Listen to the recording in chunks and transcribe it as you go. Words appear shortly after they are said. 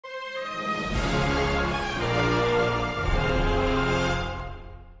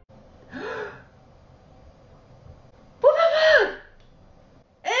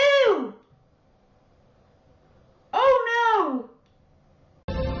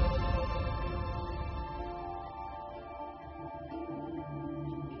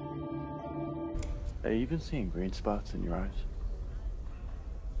Hey, you been seeing green spots in your eyes?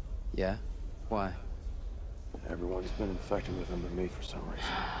 Yeah? Why? Everyone's been infected with them but me for some reason.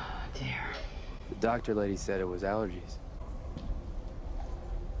 Oh, dear. The doctor lady said it was allergies.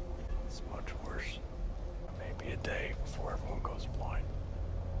 It's much worse. Maybe a day before everyone goes blind.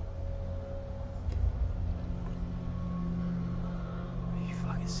 Are you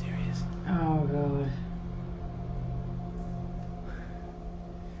fucking serious? Oh, God.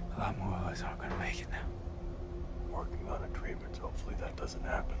 A lot more of us aren't gonna make it now. Working on a treatment, hopefully that doesn't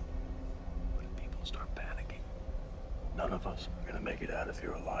happen. But if people start panicking, none of us are gonna make it out of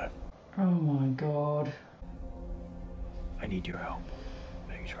here alive. Oh, my God. I need your help,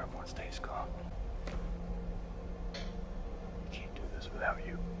 making sure everyone stays calm. I can't do this without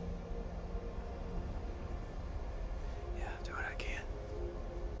you. Yeah, I'll do what I can.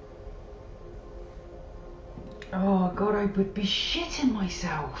 Oh, God, I would be shitting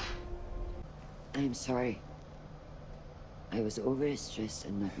myself. I'm sorry. I was overstressed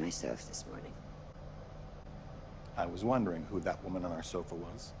and not myself this morning. I was wondering who that woman on our sofa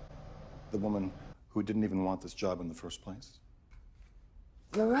was. The woman who didn't even want this job in the first place.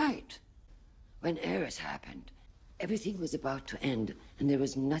 You're right. When Eris happened, everything was about to end, and there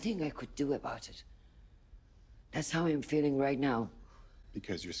was nothing I could do about it. That's how I'm feeling right now.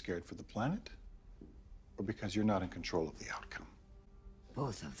 Because you're scared for the planet? Or because you're not in control of the outcome?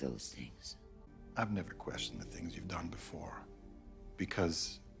 Both of those things. I've never questioned the things you've done before,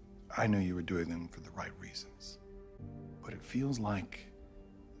 because I knew you were doing them for the right reasons. But it feels like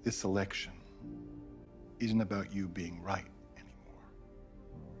this election isn't about you being right anymore.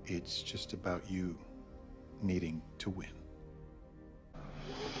 It's just about you needing to win.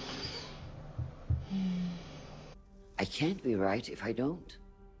 I can't be right if I don't.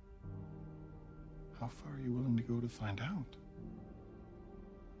 How far are you willing to go to find out?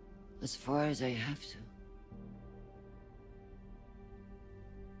 As far as I have to.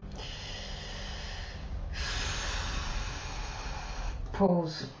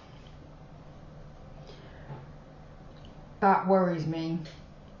 Pause. That worries me.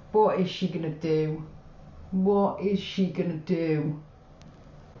 What is she gonna do? What is she gonna do?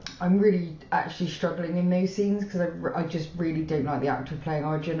 I'm really actually struggling in those scenes because I just really don't like the actor playing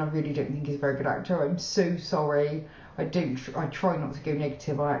Arjun. I really don't think he's a very good actor. I'm so sorry. I try not to go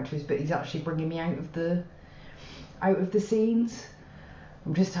negative on actors, but he's actually bringing me out of the scenes.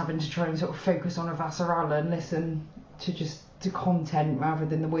 I'm just having to try and sort of focus on Avasarala and listen to content rather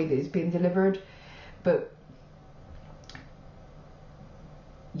than the way that it's being delivered. But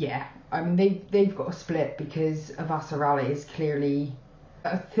yeah, I mean they've got a split because Avasarala is clearly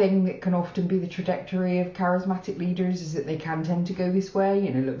a thing that can often be the trajectory of charismatic leaders, is that they can tend to go this way,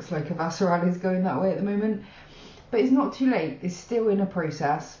 and it looks like Avasarala is going that way at the moment. But it's not too late. It's still in a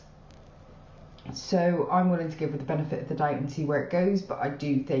process. So I'm willing to give her the benefit of the doubt and see where it goes, but I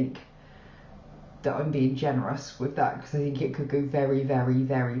do think that I'm being generous with that because I think it could go very, very,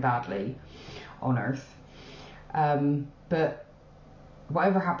 very badly on Earth. But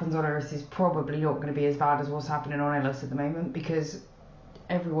whatever happens on Earth is probably not going to be as bad as what's happening on Ellis at the moment, because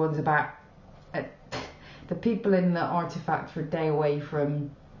everyone's about... the people in the artifact are a day away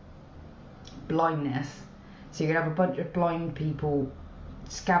from blindness. So you're going to have a bunch of blind people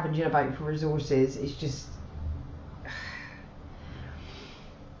scavenging about for resources. It's just...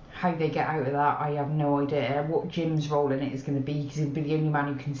 how they get out of that, I have no idea. What Jim's role in it is going to be, because he'll be the only man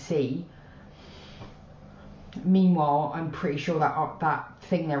who can see. Meanwhile, I'm pretty sure that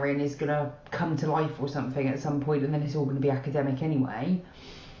thing they're in is going to come to life or something at some point, and then it's all going to be academic anyway.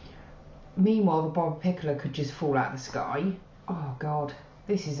 Meanwhile, the Bob Piccolo could just fall out of the sky. Oh, God.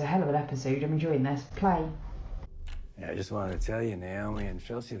 This is a hell of an episode. I'm enjoying this. Play. Yeah, I just wanted to tell you, Naomi and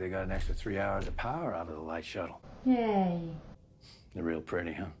Chelsea, they got an extra 3 hours of power out of the light shuttle. Yay. They're real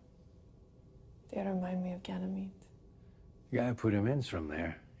pretty, huh? They remind me of Ganymede. The guy who put him in's from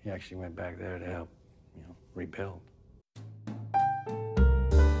there. He actually went back there to help, rebuild.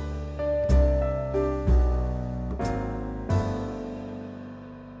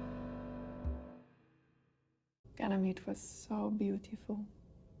 Ganymede was so beautiful.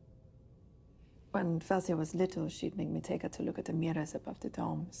 When Felsia was little, she'd make me take her to look at the mirrors above the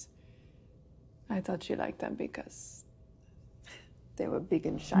domes. I thought she liked them because they were big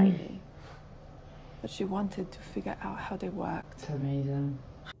and shiny. But she wanted to figure out how they worked. It's amazing.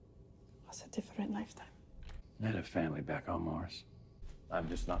 It was a different lifetime. I had a family back on Mars. I'm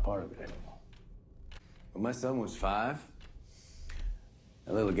just not part of it anymore. When my son was 5,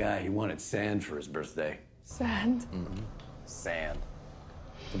 that little guy, he wanted sand for his birthday. Sand? Mm-hmm. Sand.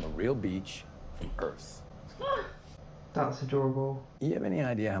 From a real beach, from Earth. That's adorable. You have any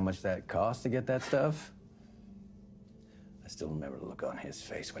idea how much that cost to get that stuff? I still remember the look on his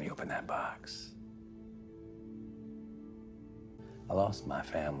face when he opened that box. I lost my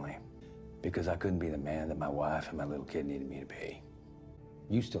family because I couldn't be the man that my wife and my little kid needed me to be.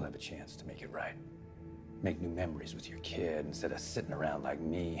 You still have a chance to make it right. Make new memories with your kid instead of sitting around like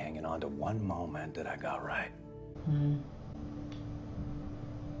me, hanging on to one moment that I got right.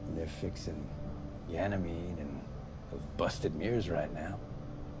 They're fixing Ganymede and those busted mirrors right now.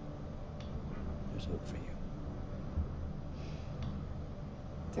 There's hope for you.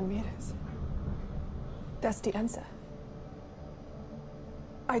 The mirrors. That's the answer.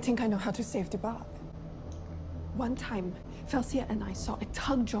 I think I know how to save the Bob. One time, Felsia and I saw a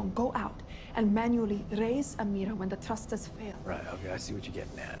tug drone go out and manually raise a mirror when the thrusters fail. Right, okay, I see what you're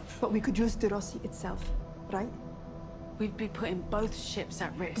getting at. But we could use the Rossi itself, right? We'd be putting both ships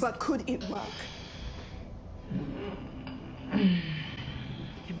at risk. But could it work?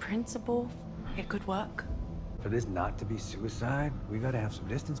 In principle, it could work. For this not to be suicide, we gotta have some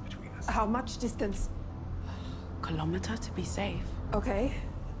distance between us. How much distance? Kilometer to be safe. Okay,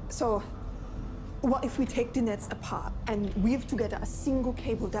 so what if we take the nets apart and weave together a single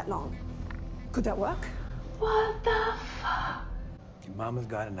cable that long? Could that work? What the fuck? Your mama's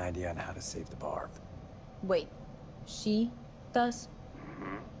got an idea on how to save the Barb. Wait, she does?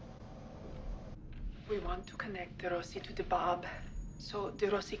 We want to connect the Rossi to the Bob, so the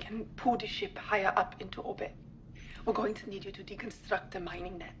Rossi can pull the ship higher up into orbit. We're going to need you to deconstruct the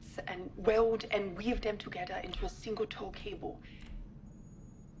mining nets and weld and weave them together into a single tow cable.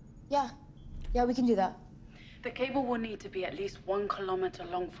 Yeah, we can do that. The cable will need to be at least 1 kilometer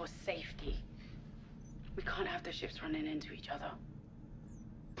long for safety. We can't have the ships running into each other.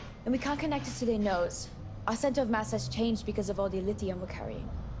 And we can't connect it to their nose. Our center of mass has changed because of all the lithium we're carrying.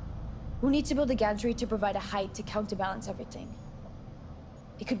 We'll need to build a gantry to provide a height to counterbalance everything.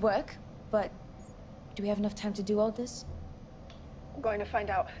 It could work, but do we have enough time to do all this? We're going to find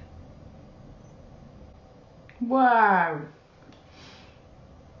out. Wow.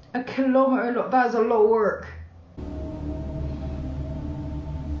 A kilometer, look, that's a lot of work.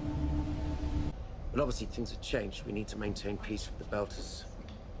 But obviously things have changed. We need to maintain peace with the Belters.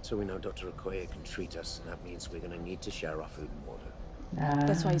 So we know Dr. Okoye can treat us, and that means we're going to need to share our food and water.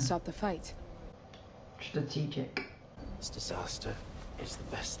 That's why you stopped the fight. Strategic. This disaster is the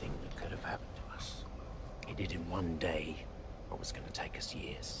best thing that could have happened to us. It did in one day what was going to take us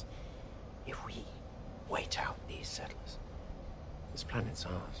years. If we wait out these settlers, this planet's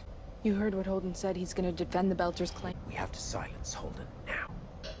ours. You heard what Holden said. He's gonna defend the Belters' claim. We have to silence Holden now.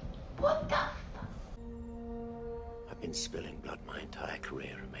 What the I've been spilling blood my entire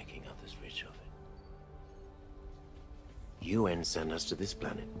career and making others rich of it. UN sent us to this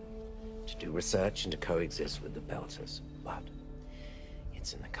planet to do research and to coexist with the Belters, but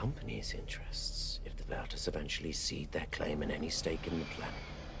it's in the company's interests if the Belters eventually cede their claim and any stake in the planet.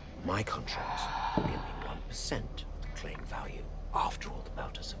 My contract will give me 1% of the claim value after all the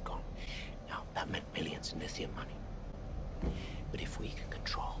Belters have gone. Now, that meant millions in lithium money. But if we can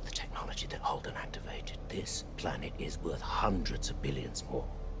control the technology that Holden activated, this planet is worth hundreds of billions more.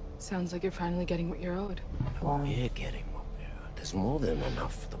 Sounds like you're finally getting what you're owed. Wow. We're getting what we're owed. There's more than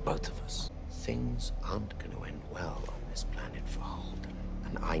enough for the both of us. Things aren't going to end well on this planet for Holden.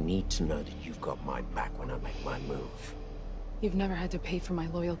 And I need to know that you've got my back when I make my move. You've never had to pay for my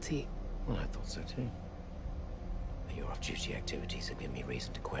loyalty. Well, I thought so too. But your off-duty activities have given me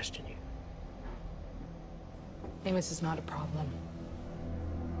reason to question you. Amos is not a problem.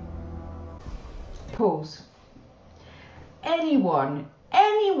 Pause. Anyone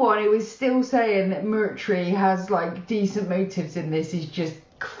who is still saying that Murtry has like decent motives in this is just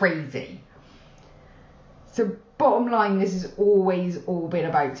crazy. So bottom line, this has always all been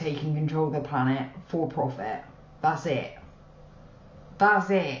about taking control of the planet for profit. That's it. That's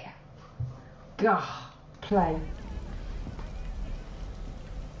it. Gah. Play.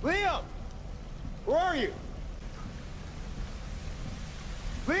 Liam! Where are you?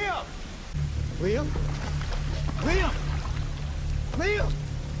 Liam! Liam? Liam! Liam!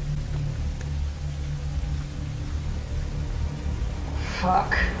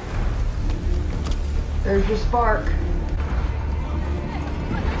 Fuck. There's your spark.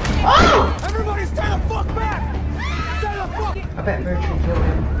 Oh! Everybody stay the fuck back! Stay the fuck! I bet Murtry killed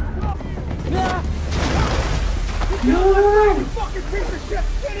him. No! You fucking piece of shit,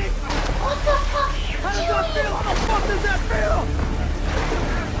 Skinny! What the fuck? How does that feel? How the fuck does that feel?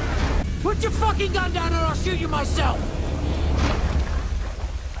 Put your fucking gun down or I'll shoot you myself!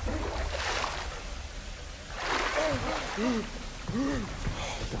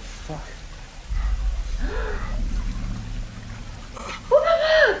 What the fuck?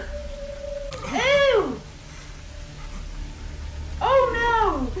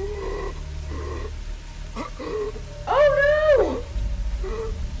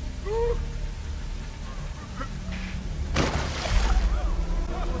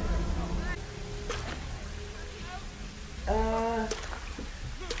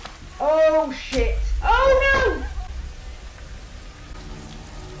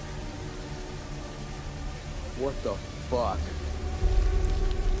 What the fuck?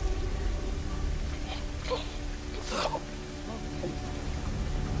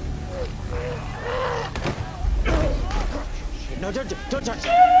 No, don't touch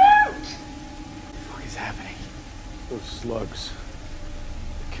it! What the fuck is happening? Those slugs.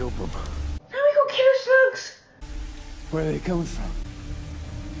 They killed them. Now we got killer slugs! Where are they coming from?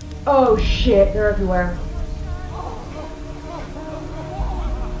 Oh shit, they're everywhere.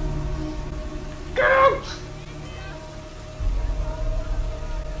 Get out!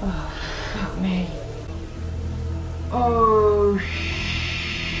 Oh, fuck me. Oh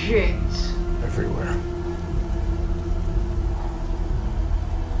shit. Everywhere.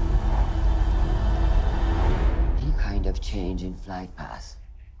 Any kind of change in flight path?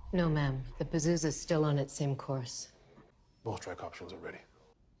 No, ma'am. The Pazuza's still on its same course. Both track options are ready.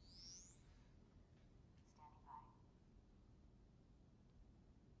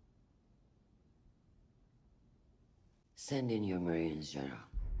 Send in your Marines, General.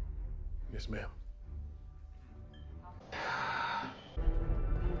 Yes, ma'am.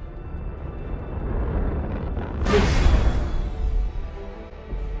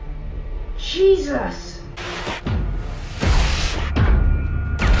 Jesus!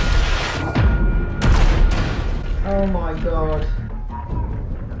 Oh my god.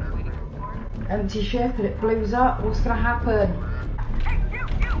 Empty ship and it blows up. What's gonna happen?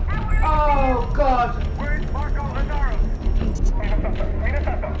 Oh god!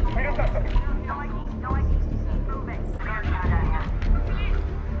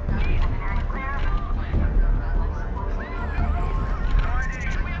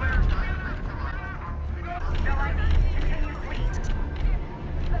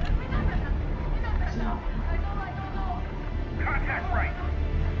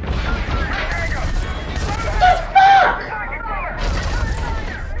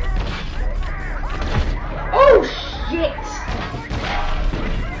 Oh shit!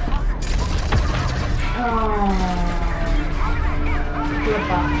 Oh,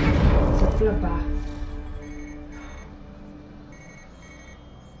 bloodbath. It's a bloodbath.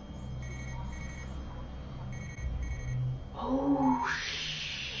 Oh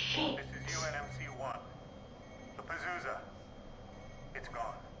shit! This is UNMC-1. The Pazuza. It's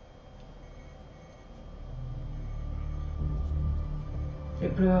gone.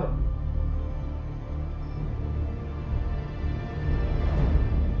 It blew up.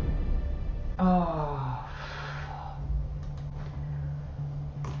 Oh.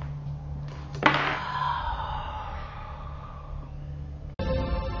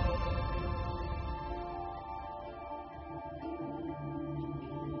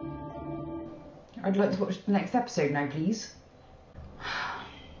 I'd like to watch the next episode now, please.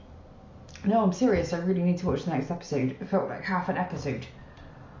 No, I'm serious. I really need to watch the next episode. It felt like half an episode.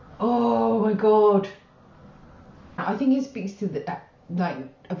 Oh my god. I think it speaks to the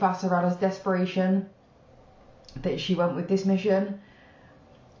Vassaralla's desperation that she went with this mission,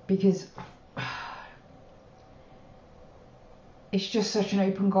 because it's just such an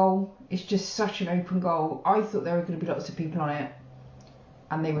open goal. It's just such an open goal. I thought there were going to be lots of people on it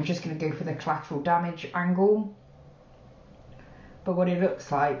and they were just going to go for the collateral damage angle, but what it looks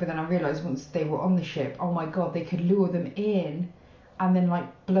like, but then I realised once they were on the ship, oh my god, they could lure them in and then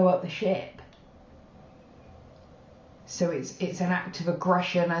like blow up the ship. So it's an act of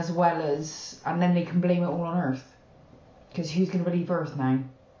aggression as well as, and then they can blame it all on Earth, because who's going to believe Earth now?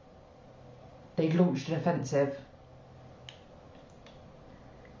 They've launched an offensive.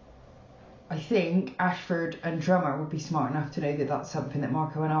 I think Ashford and Drummer would be smart enough to know that that's something that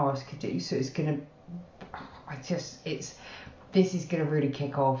Marco and Aros could do. So it's gonna, this is gonna really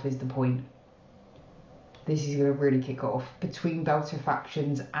kick off. Is the point? This is gonna really kick off between Belter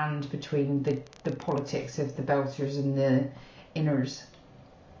factions and between the politics of the Belters and the Inners.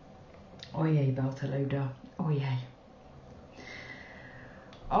 Oh yay, Belter Loader. Oh yay.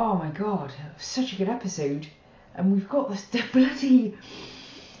 Oh my god, such a good episode, and we've got the bloody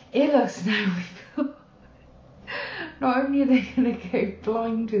Illus now. Not only are they going to go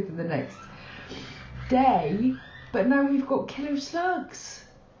blind within the next day, but now we've got killer slugs.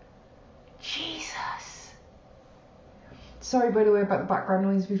 Jesus. Sorry, by the way, about the background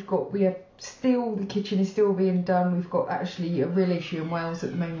noise. We have still, the kitchen is still being done. We've got actually a real issue in Wales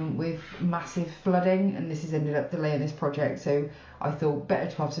at the moment with massive flooding, and this has ended up delaying this project. So I thought better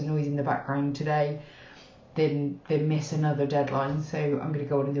to have some noise in the background today than miss another deadline, so I'm going to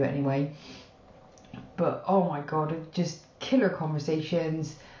go on and do it anyway. But oh my god, just killer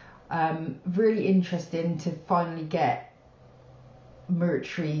conversations. Really interesting to finally get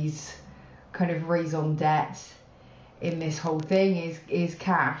Murtry's kind of raison d'etre in this whole thing is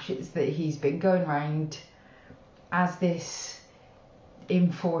Cash. It's that he's been going around as this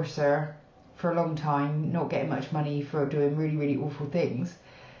enforcer for a long time, not getting much money for doing really, really awful things.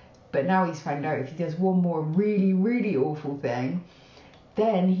 But now he's found out if he does one more really, really awful thing,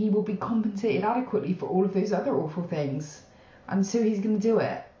 then he will be compensated adequately for all of those other awful things. And so he's going to do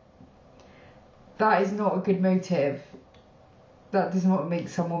it. That is not a good motive. That does not make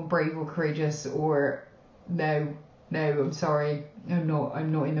someone brave or courageous, or no, I'm sorry. I'm not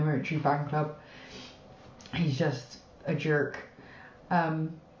in the Mercury fan club. He's just a jerk.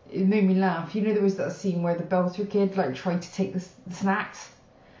 It made me laugh. You know, there was that scene where the Belter kid like tried to take the snacks.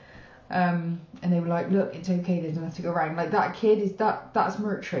 And they were like, look, it's okay, there's nothing to go around. Like, that kid is that's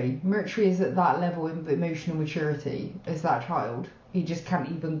Mercury. Mercury is at that level of emotional maturity as that child. He just can't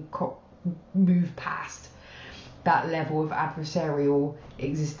even move past that level of adversarial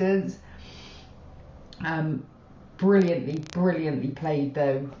existence. Brilliantly played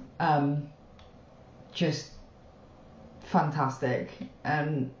though. Just fantastic.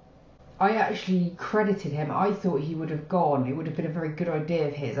 And I actually credited him. I thought he would have gone. It would have been a very good idea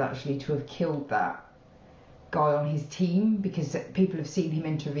of his actually to have killed that guy on his team, because people have seen him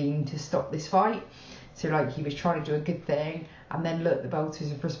intervene to stop this fight. So like, he was trying to do a good thing, and then look, the Belters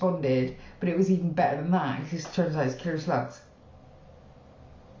have responded. But it was even better than that, because it turns out it's killer slugs.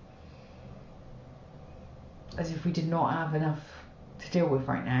 As if we did not have enough to deal with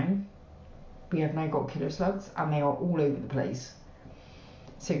right now. We have now got killer slugs, and they are all over the place.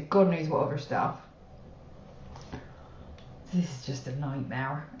 So God knows what other stuff. This is just a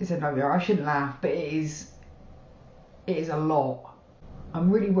nightmare. It's a nightmare. I shouldn't laugh, but it is a lot.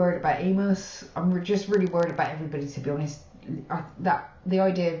 I'm really worried about Amos. I'm just really worried about everybody, to be honest. The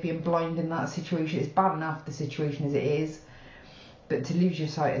idea of being blind in that situation is bad enough, the situation as it is, but to lose your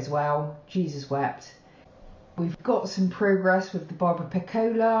sight as well, Jesus wept. We've got some progress with the Barbara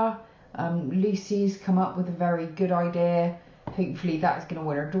Piccola. Lucy's come up with a very good idea. Hopefully that's going to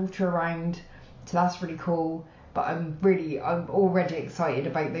win her daughter around, so that's really cool. But I'm already excited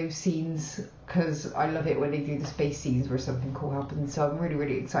about those scenes, because I love it when they do the space scenes where something cool happens. So I'm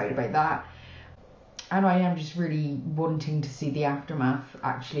really excited about that. And I am just really wanting to see the aftermath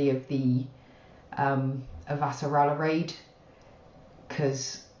actually of the Avasarala raid,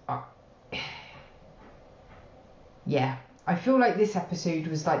 because yeah, I feel like this episode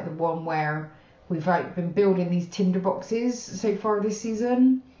was like the one where we've like been building these tinderboxes so far this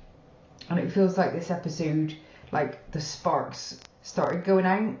season, and it feels like this episode, like the sparks started going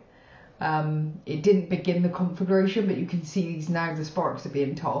out. It didn't begin the conflagration, but you can see these now, the sparks are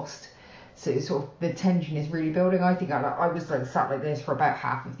being tossed. So it's sort of, the tension is really building. I think I was like sat like this for about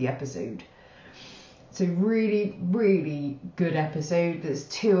half of the episode. So really good episode. There's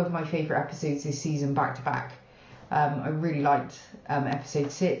two of my favourite episodes this season back to back. I really liked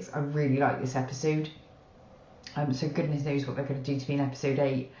episode 6. I really like this episode. So goodness knows what they're going to do to me in episode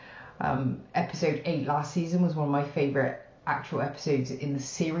 8. Episode 8 last season was one of my favourite actual episodes in the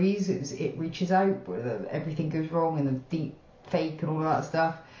series. It reaches out, where everything goes wrong and the deep fake and all that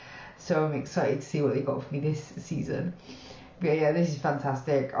stuff. So I'm excited to see what they got for me this season. But yeah, this is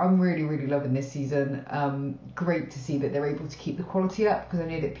fantastic. I'm really loving this season. Great to see that they're able to keep the quality up, because I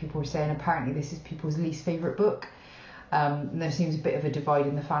know that people were saying apparently this is people's least favourite book. And there seems a bit of a divide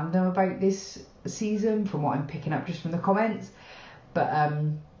in the fandom about this season, from what I'm picking up just from the comments. But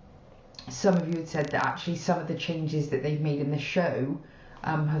some of you had said that actually some of the changes that they've made in the show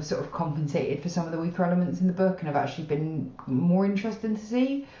have sort of compensated for some of the weaker elements in the book, and have actually been more interesting to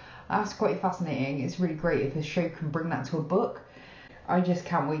see. That's quite fascinating. It's really great if a show can bring that to a book. I just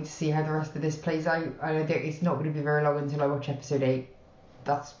can't wait to see how the rest of this plays out. It's not going to be very long until I watch episode 8.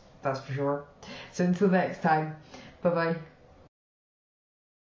 That's for sure. So until next time, bye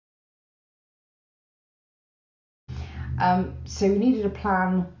bye. So we needed a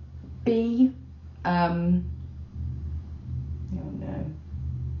plan B. Oh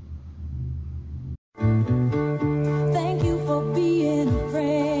no.